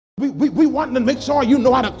We want to make sure you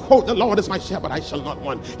know how to quote, the Lord is my shepherd, I shall not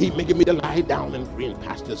want. He maketh me to lie down in green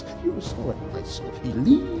pastures. He restored my soul. He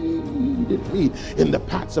leadeth me in the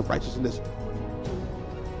paths of righteousness.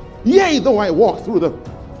 Yea, though I walk through the,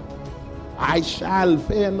 I shall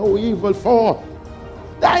fear no evil, for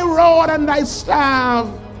thy rod and thy staff.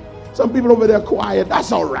 Some people over there quiet.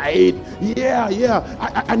 That's all right. Yeah.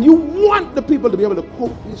 And you want the people to be able to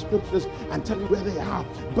quote these scriptures and tell you where they are.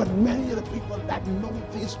 But many of the people that know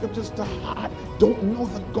these scriptures to heart don't know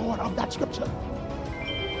the God of that scripture.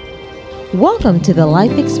 Welcome to the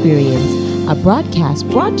Life Experience, a broadcast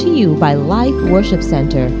brought to you by Life Worship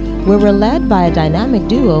Center, where we're led by a dynamic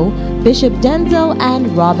duo, Bishop Denzel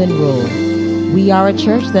and Robin Rule. We are a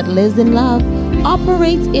church that lives in love,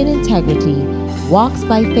 operates in integrity, walks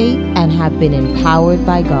by faith, and have been empowered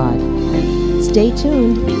by God. Stay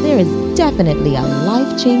tuned, there is definitely a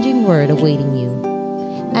life-changing word awaiting you.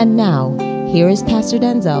 And now, here is Pastor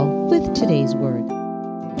Denzel with today's word.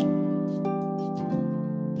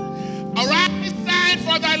 Arise, shine,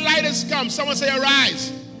 for thy light has come. Someone say,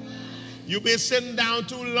 arise. You've been sitting down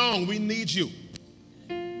too long. We need you.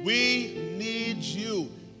 We need you.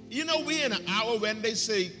 You know, we're in an hour when they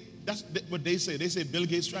say, that's what they say. They say Bill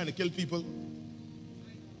Gates trying to kill people.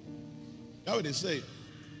 That's what they say.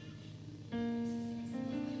 I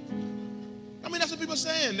mean, that's what people are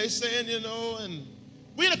saying. They're saying, you know, and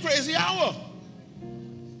we're in a crazy hour.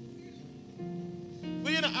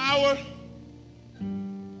 We're in an hour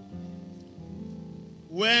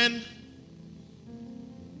when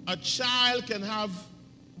a child can have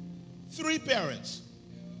 3 parents,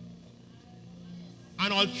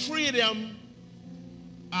 and all 3 of them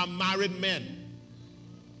are married men,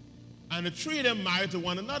 and the 3 of them married to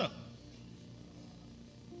one another.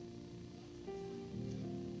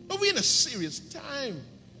 But we're in a serious time.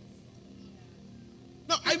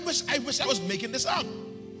 No, I wish I was making this up.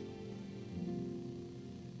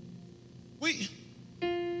 We're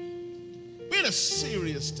in a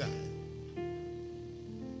serious time.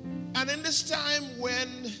 And in this time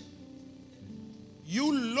when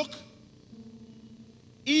you look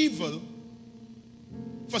evil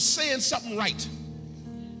for saying something right,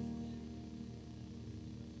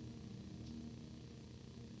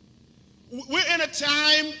 we're in a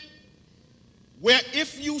time where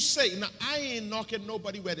if you say, now I ain't knocking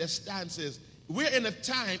nobody where their stance is. We're in a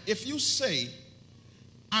time, if you say,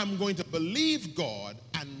 I'm going to believe God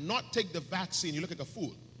and not take the vaccine, you look like a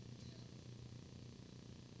fool.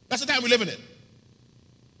 That's the time we live in it.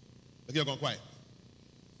 Look, you're going quiet.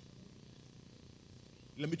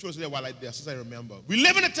 Let me throw it there while I there, since I remember. We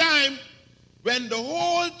live in a time when the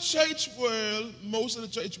whole church world, most of the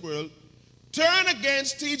church world, turn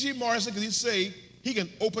against T.G. Morrison because he say he can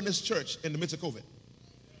open his church in the midst of COVID.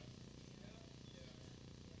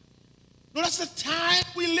 No, that's the time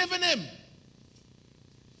we live in.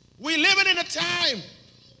 We living in a time.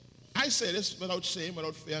 I say this without shame,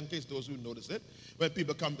 without fear, in case those who notice it. When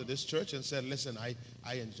people come to this church and say, listen, I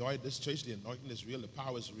enjoyed this church, the anointing is real, the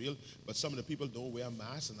power is real, but some of the people don't wear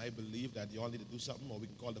masks, and I believe that y'all need to do something, or we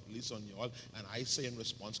can call the police on y'all. And I say in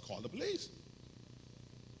response, call the police.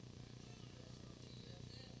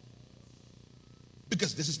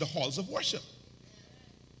 Because this is the halls of worship.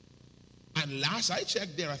 And last I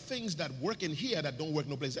checked, there are things that work in here that don't work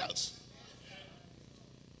no place else.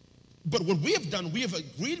 But what we have done, we have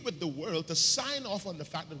agreed with the world to sign off on the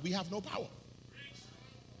fact that we have no power.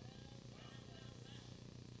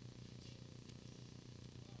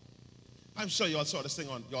 I'm sure y'all saw this thing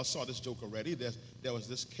y'all saw this joke already. There was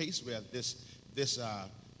this case where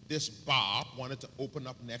this bar wanted to open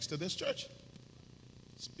up next to this church.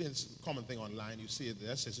 It's a common thing online. You see it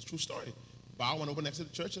there. It's a true story. Bar went open next to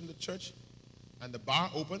the church, and the bar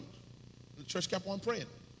opened. And the church kept on praying.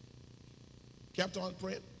 Kept on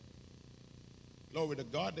praying. Glory to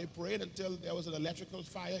God. They prayed until there was an electrical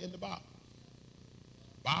fire in the bar.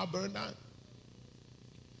 Bar burned down.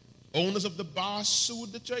 Owners of the bar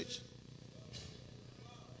sued the church.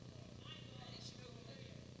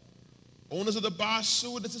 Owners of the bar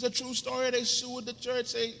sued. This is a true story. They sued the church.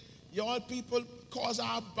 Say, y'all people caused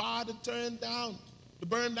our bar to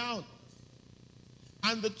burn down.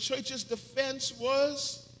 And the church's defense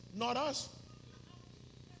was not us.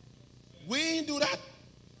 We ain't do that.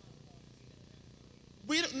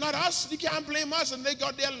 Not us. You can't blame us. And they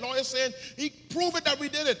got their lawyer saying, he proved it that we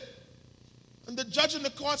did it. And the judge in the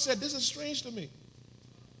court said, this is strange to me.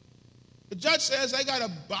 The judge says, I got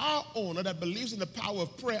a bar owner that believes in the power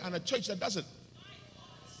of prayer and a church that doesn't.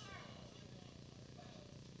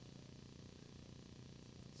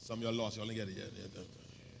 Some of y'all lost. You only get it yet.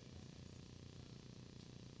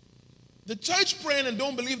 The church praying and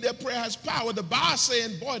don't believe their prayer has power. The bar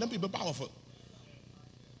saying, boy, them people powerful.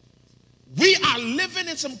 We are living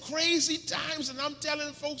in some crazy times, and I'm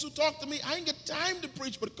telling folks who talk to me, I ain't get time to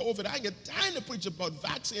preach about COVID. I ain't get time to preach about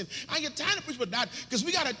vaccine. I ain't get time to preach about that because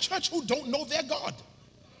we got a church who don't know their God.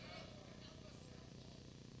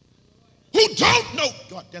 Who don't know.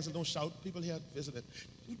 God, Denzel, don't shout. People here visiting.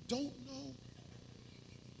 Who don't know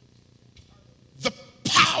the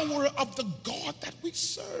power of the God that we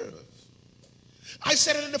serve. I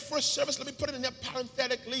said it in the first service. Let me put it in there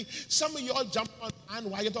parenthetically. Some of y'all jump on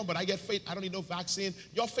bandwagon talking, but I get faith. I don't need no vaccine.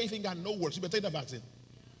 Your faith ain't got no works. You better take that vaccine.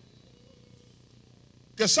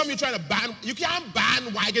 Because some of you trying to ban, you can't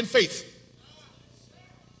bandwagon faith.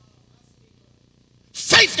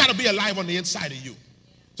 Faith got to be alive on the inside of you.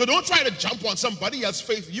 So don't try to jump on somebody else's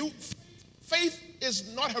faith. Faith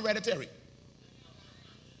is not hereditary.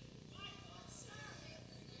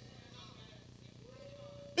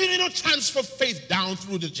 You don't transfer faith down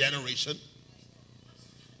through the generation.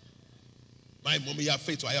 My mommy have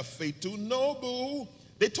faith, so I have faith too. No, boo.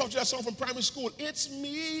 They taught you that song from primary school. It's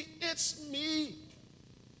me, it's me.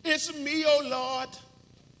 It's me, oh Lord.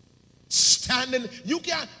 Standing. You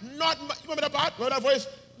can't, not my, you remember that part? Remember that voice?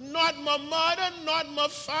 Not my mother, not my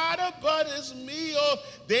father, but it's me, oh.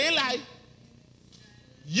 They lie.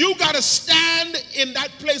 You got to stand in that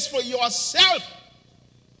place for yourself.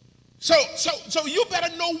 So you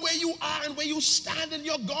better know where you are and where you stand in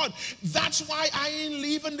your God. That's why I ain't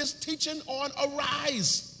leaving this teaching on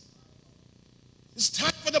arise. It's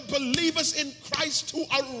time for the believers in Christ to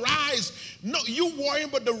arise. No, you worrying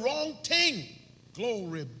about the wrong thing.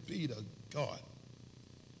 Glory be to God.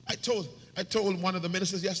 I told one of the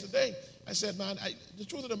ministers yesterday, I said, man, the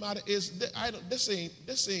truth of the matter is that this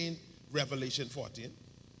ain't Revelation 14.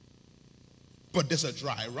 But this a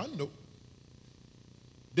dry run though.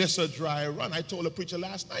 This a dry run. I told a preacher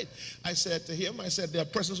last night, I said to him, I said, there are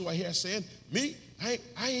persons who are here saying, me, I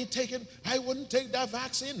wouldn't take that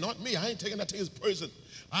vaccine. Not me. I ain't taking that thing as a person.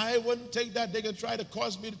 I wouldn't take that. They can try to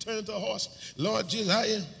cause me to turn into a horse. Lord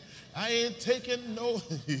Jesus, I ain't taking no,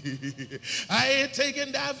 I ain't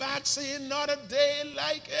taking that vaccine, not a day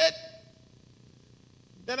like it.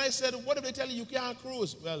 Then I said, what if they tell you can't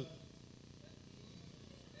cruise? Well,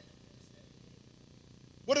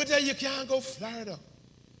 what if they tell you can't go Florida?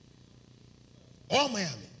 Or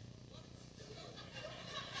Miami.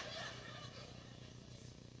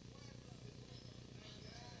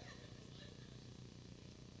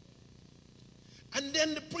 And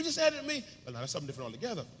then the preacher said to me, well, now that's something different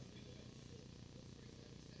altogether.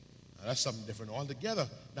 Now that's something different altogether.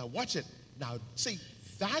 Now watch it. Now see,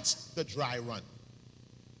 that's the dry run.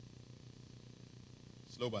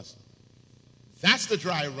 Slow bus. That's the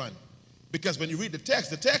dry run. Because when you read the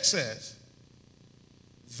text says,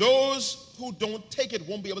 those who don't take it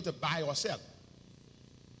won't be able to buy or sell.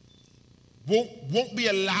 Won't be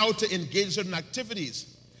allowed to engage in certain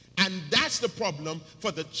activities. And that's the problem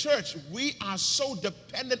for the church. We are so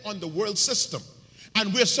dependent on the world system.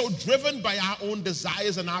 And we're so driven by our own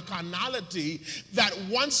desires and our carnality that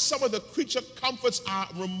once some of the creature comforts are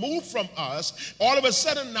removed from us, all of a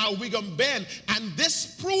sudden now we can bend. And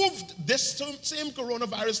this same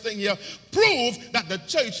coronavirus thing here proved that the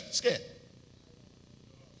church is scared.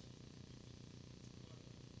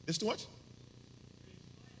 It's too much?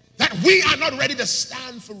 That we are not ready to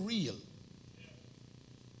stand for real.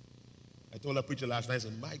 I told a preacher last night, I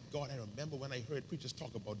said, my God, I remember when I heard preachers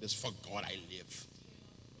talk about this, for God I live.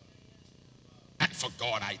 And for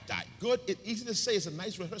God I die. Good, it's easy to say, it's a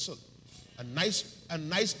nice rehearsal. A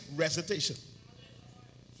nice recitation.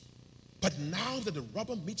 But now that the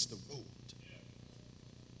rubber meets the road,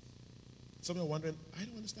 some of you are wondering, I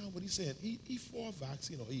don't understand what he's saying. He for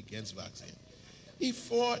vaccine or he against vaccine? He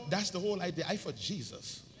for, that's the whole idea. I for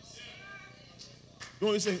Jesus. You know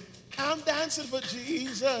what he's saying? I'm dancing for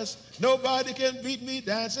Jesus. Nobody can beat me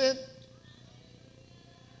dancing.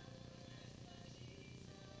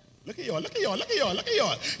 Look at y'all, look at y'all, look at y'all, look at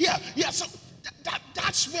y'all. Yeah, so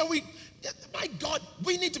that's where my God,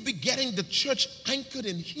 we need to be getting the church anchored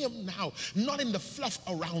in Him now, not in the fluff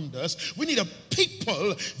around us. We need a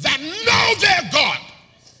people that know their God.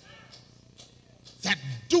 That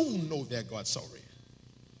do know their God, so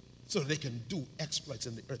they can do exploits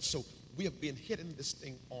in the earth. So we have been hitting this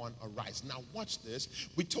thing on a rise. Now watch this.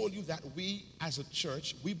 We told you that we as a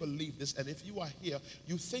church, we believe this, and if you are here,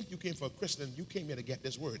 you think you came for a Christian, you came here to get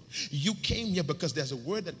this word. You came here because there's a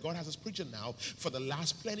word that God has us preaching now for the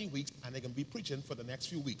last plenty weeks, and they're going to be preaching for the next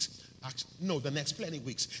few weeks. No, the next plenty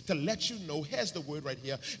weeks. To let you know, here's the word right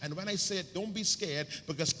here. And when I say it, don't be scared,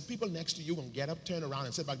 because people next to you will get up, turn around,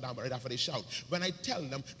 and sit back down, but right after they shout. When I tell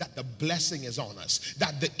them that the blessing is on us,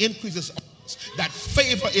 that the increase is on us, that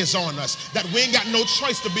favor is on us, that we ain't got no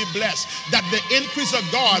choice to be blessed, that the increase of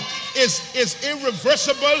God is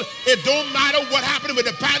irreversible. It don't matter what happened with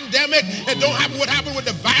the pandemic. It don't matter what happened with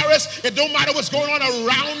the virus. It don't matter what's going on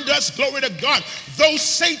around us. Glory to God. Though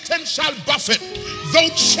Satan shall buffet, though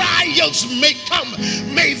trials may come,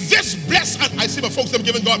 may this bless us. I see my folks them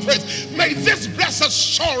giving God praise. May this bless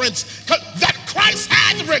assurance that Christ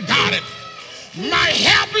has regarded my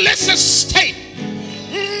helpless estate.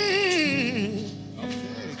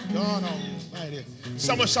 Okay, God Almighty.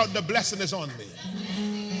 Someone shout, the blessing is on me.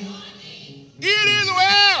 It is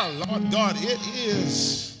well, Lord God, it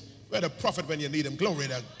is. Where the prophet when you need him. Glory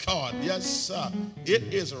to God. Yes, sir.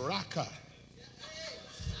 It is Raka.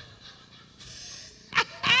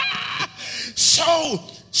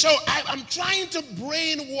 So I'm trying to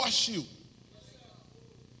brainwash you.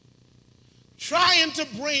 Trying to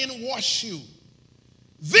brainwash you.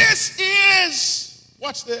 This is,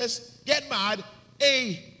 watch this, get mad,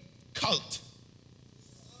 a cult.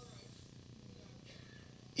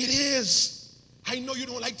 It is. I know you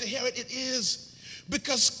don't like to hear it. It is.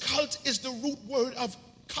 Because cult is the root word of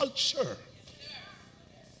culture.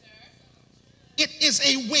 It is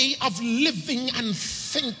a way of living and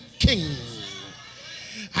thinking.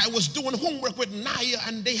 I was doing homework with Naya,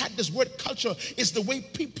 and they had this word culture. It's the way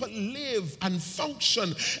people live and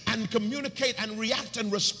function and communicate and react and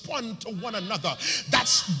respond to one another.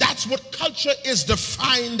 That's what culture is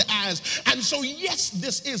defined as. And so, yes,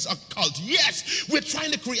 this is a cult. Yes, we're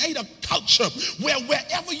trying to create a culture where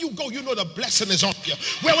wherever you go, you know the blessing is on you.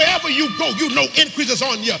 Wherever you go, you know increase is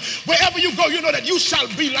on you. Wherever you go, you know that you shall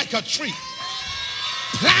be like a tree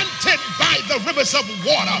planted by the rivers of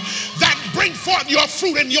water that bring forth your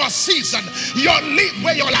fruit in your season. Your leaf,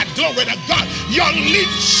 where you're at, glory to God, your leaf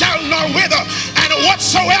shall not wither, and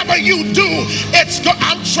whatsoever you do,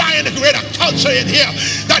 I'm trying to create a culture in here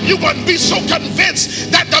that you're going to be so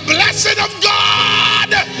convinced that the blessing of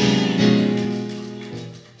God.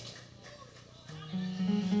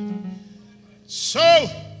 So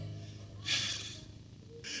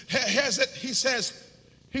here's it. He says,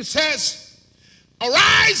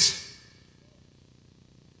 arise,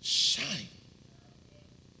 shine.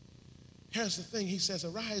 Here's the thing. He says,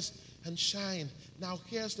 arise and shine. Now,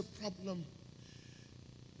 here's the problem.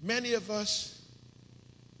 Many of us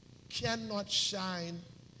cannot shine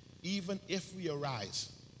even if we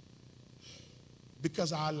arise,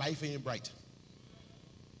 because our life ain't bright.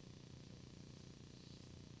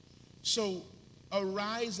 So,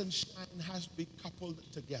 arise and shine has to be coupled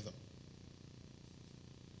together.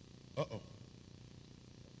 Uh-oh.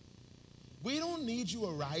 We don't need you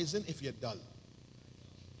arising if you're dull.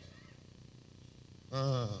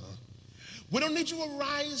 We don't need you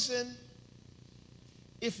arising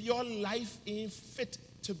if your life ain't fit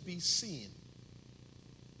to be seen.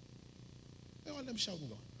 Where all them shouting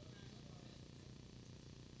on?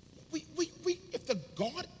 If the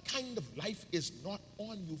God kind of life is not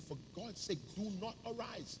on you, for God's sake, do not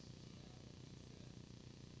arise.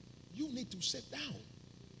 You need to sit down.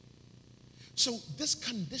 So this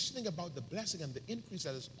conditioning about the blessing and the increase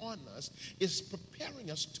that is on us is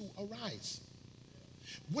preparing us to arise.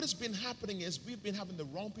 What has been happening is we've been having the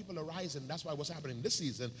wrong people arise, and that's why what's happening this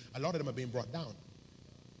season, a lot of them are being brought down.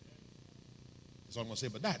 That's all I'm going to say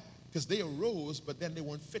about that. Because they arose, but then they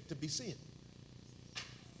weren't fit to be seen.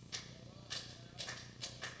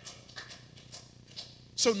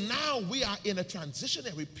 So now we are in a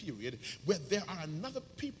transitionary period where there are another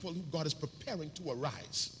people who God is preparing to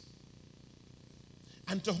arise.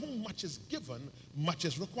 And to whom much is given, much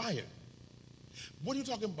is required. What are you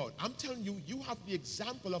talking about? I'm telling you, you have the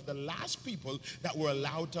example of the last people that were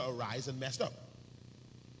allowed to arise and messed up.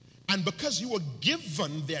 And because you were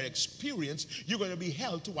given their experience, you're going to be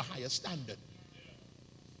held to a higher standard.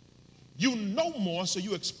 You know more, so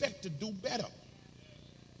you expect to do better.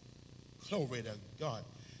 Glory to God.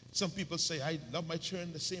 Some people say, I love my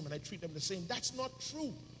children the same and I treat them the same. That's not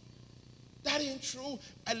true. That ain't true.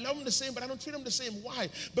 I love them the same, but I don't treat them the same. Why?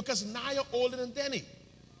 Because Naya older than Denny.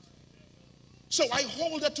 So I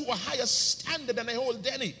hold her to a higher standard than I hold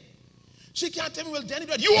Denny. She can't tell me, well, Denny,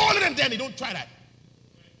 you older than Denny. Don't try that.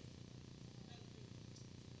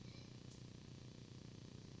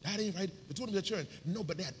 That ain't right. The two of them are children. No,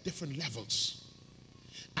 but they're at different levels.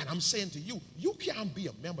 And I'm saying to you, you can't be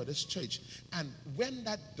a member of this church. And when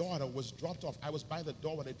that daughter was dropped off, I was by the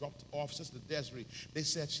door when they dropped off Sister Desiree. They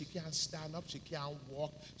said she can't stand up, she can't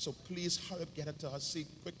walk, so please hurry up, get her to her seat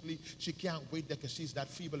quickly. She can't wait there because she's that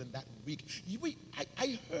feeble and that weak.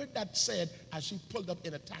 I heard that said as she pulled up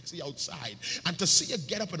in a taxi outside. And to see her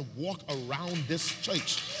get up and walk around this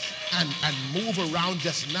church and move around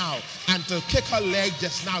just now, and to kick her leg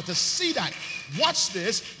just now, to see that, watch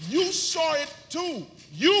this, you saw it too.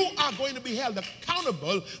 You are going to be held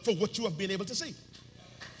accountable for what you have been able to see.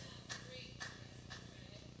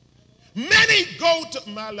 Many go to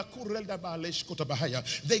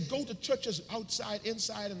they go to churches outside,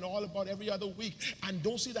 inside, and all about every other week and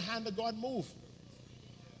don't see the hand of God move.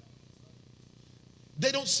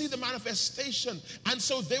 They don't see the manifestation, and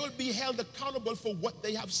so they will be held accountable for what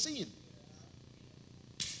they have seen.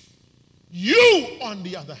 You, on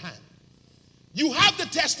the other hand, you have the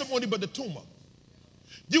testimony about the tumor.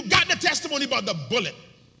 You got the testimony about the bullet.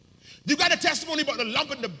 You got the testimony about the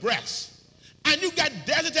lump in the breast. And you got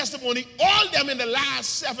there's a testimony, all them in the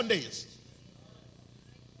last 7 days.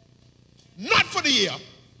 Not for the year.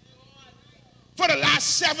 For the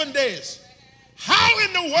last 7 days. How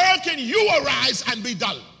in the world can you arise and be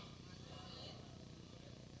dull?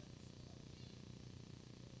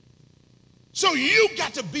 So you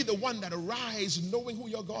got to be the one that arise knowing who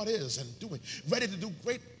your God is and doing, ready to do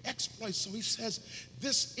great exploits. So he says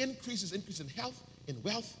this increase in health, in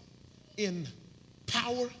wealth, in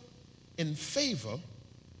power, in favor.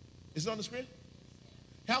 Is it on the screen?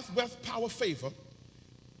 Health, wealth, power, favor,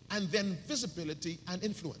 and then visibility and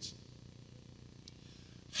influence.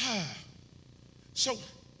 So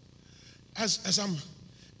as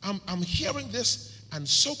I'm hearing this and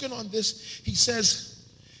soaking on this, he says,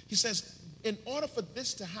 in order for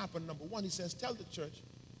this to happen, number one, he says, tell the church,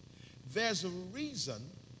 there's a reason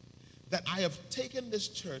that I have taken this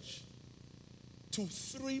church to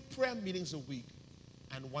 3 prayer meetings a week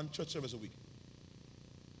and 1 church service a week.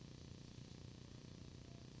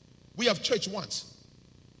 We have church once.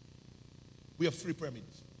 We have 3 prayer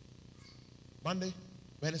meetings. Monday,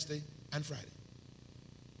 Wednesday, and Friday.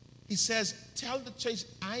 He says, tell the church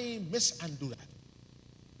I ain't miss and do that.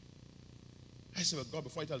 I said, well, God,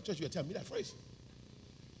 before I tell the church, you got to tell me that phrase.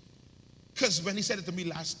 Because when he said it to me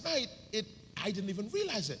last night, I didn't even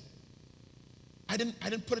realize it. I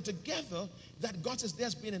didn't put it together that God says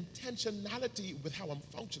there's been intentionality with how I'm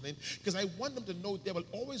functioning, because I want them to know there will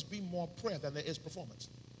always be more prayer than there is performance.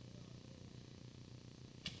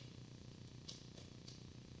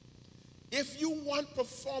 If you want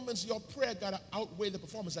performance, your prayer got to outweigh the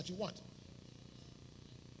performance that you want.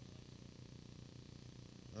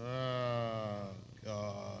 Oh,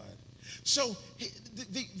 God. So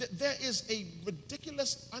there is a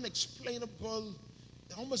ridiculous, unexplainable,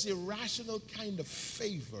 almost irrational kind of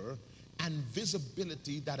favor and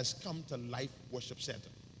visibility that has come to Life Worship Center.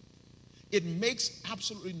 It makes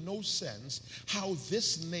absolutely no sense how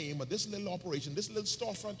this name or this little operation, this little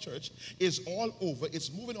storefront church is all over,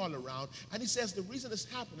 it's moving all around. And he says the reason it's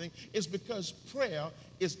happening is because prayer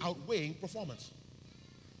is outweighing performance.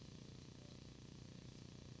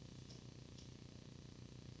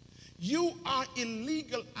 You are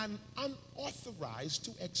illegal and unauthorized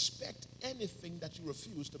to expect anything that you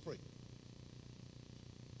refuse to pray.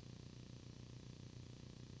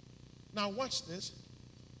 Now watch this.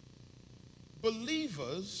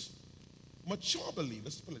 Believers, mature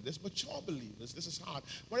believers, put it this, mature believers, this is hard.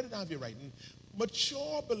 Write it down if you're writing.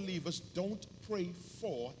 Mature believers don't pray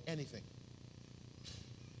for anything.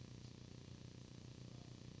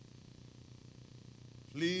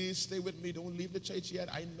 Please stay with me. Don't leave the church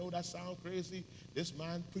yet. I know that sounds crazy. This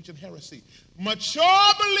man preaching heresy.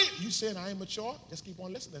 Mature believers. You saying I am mature? Just keep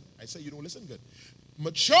on listening. I say you don't listen good.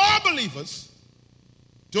 Mature believers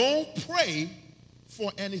don't pray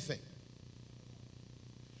for anything.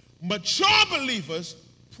 Mature believers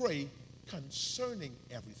pray concerning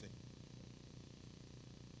everything.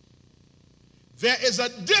 There is a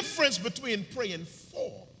difference between praying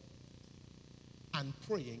for and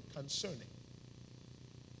praying concerning.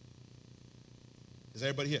 Is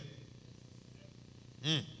everybody here?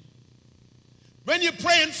 When you're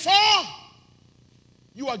praying for,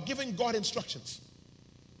 you are giving God instructions.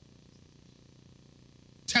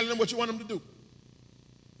 Telling him what you want him to do.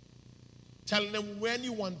 Telling him when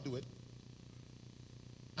you want to do it.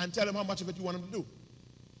 And tell him how much of it you want him to do.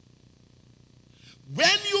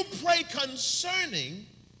 When you pray concerning,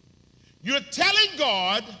 you're telling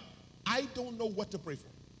God, I don't know what to pray for.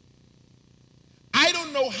 I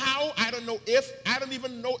don't know how, I don't know if, I don't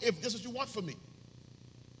even know if this is what you want for me.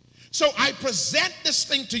 So I present this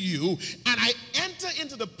thing to you, and I enter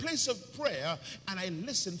into the place of prayer, and I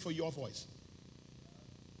listen for your voice.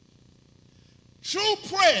 True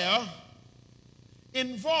prayer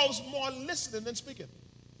involves more listening than speaking.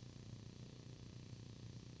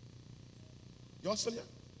 Y'all still here?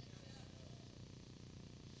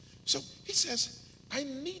 So he says, I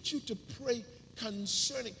need you to pray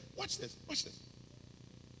concerning. Watch this. Watch this.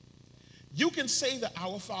 You can say the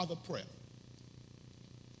Our Father prayer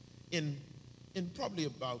in probably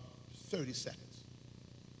about 30 seconds.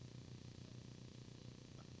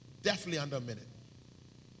 Definitely under a minute.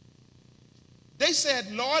 They said,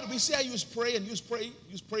 Lord, we see how you pray, and you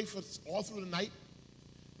pray for all through the night.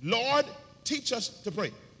 Lord, teach us to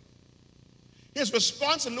pray. His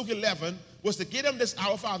response in Luke 11 was to give him this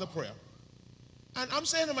Our Father prayer. And I'm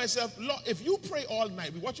saying to myself, Lord, if you pray all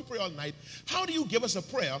night, we watch you pray all night, how do you give us a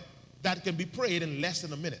prayer that can be prayed in less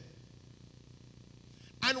than a minute?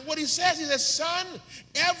 And what he says, son,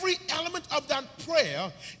 every element of that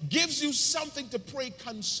prayer gives you something to pray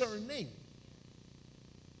concerning,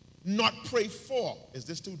 not pray for. Is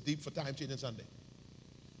this too deep for Time Changing Sunday?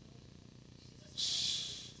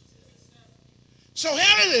 So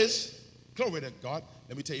here it is. Glory to God.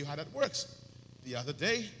 Let me tell you how that works. The other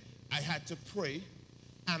day, I had to pray,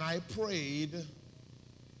 and I prayed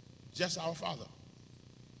just Our Father.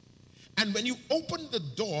 And when you open the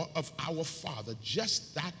door of Our Father,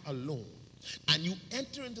 just that alone, and you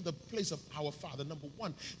enter into the place of Our Father, number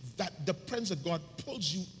one, that the presence of God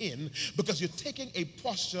pulls you in because you're taking a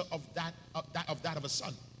posture of that of a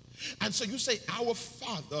son. And so you say, Our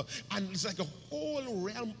Father, and it's like a whole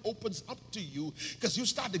realm opens up to you because you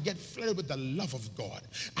start to get flooded with the love of God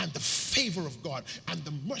and the favor of God and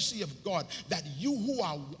the mercy of God, that you who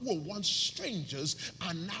were once strangers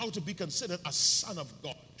are now to be considered a son of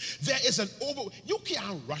God. There is you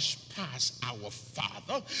can't rush past Our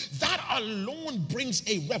Father. That alone brings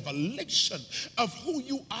a revelation of who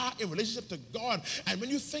you are in relationship to God. And when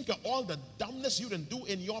you think of all the dumbness you didn't do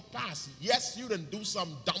in your past, yes, you didn't do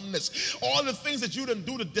some dumbness. All the things that you didn't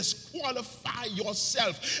do to disqualify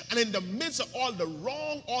yourself. And in the midst of all the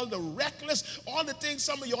wrong, all the reckless, all the things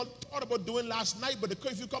some of y'all thought about doing last night, but the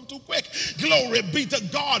curfew come too quick. Glory be to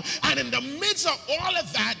God. And in the midst of all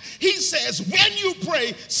of that, he says, when you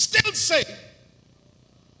pray, still say,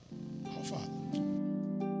 Our Father.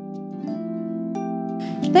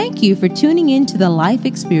 Thank you for tuning in to the Life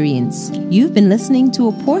Experience. You've been listening to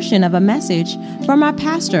a portion of a message from our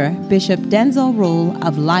pastor, Bishop Denzel Rolle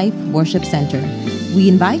of Life Worship Center. We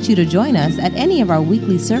invite you to join us at any of our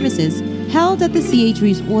weekly services held at the C.H.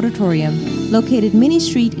 Reeves Auditorium, located Minnie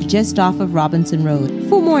Street just off of Robinson Road.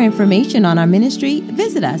 For more information on our ministry,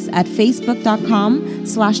 visit us at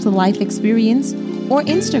facebook.com/The Life Experience or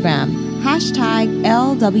Instagram,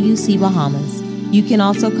 #LWC Bahamas. You can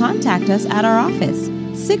also contact us at our office,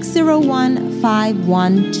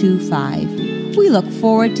 601-5125. We look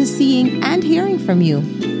forward to seeing and hearing from you.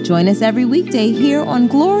 Join us every weekday here on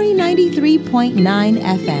Glory 93.9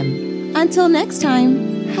 FM. Until next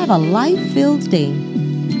time, have a life-filled day.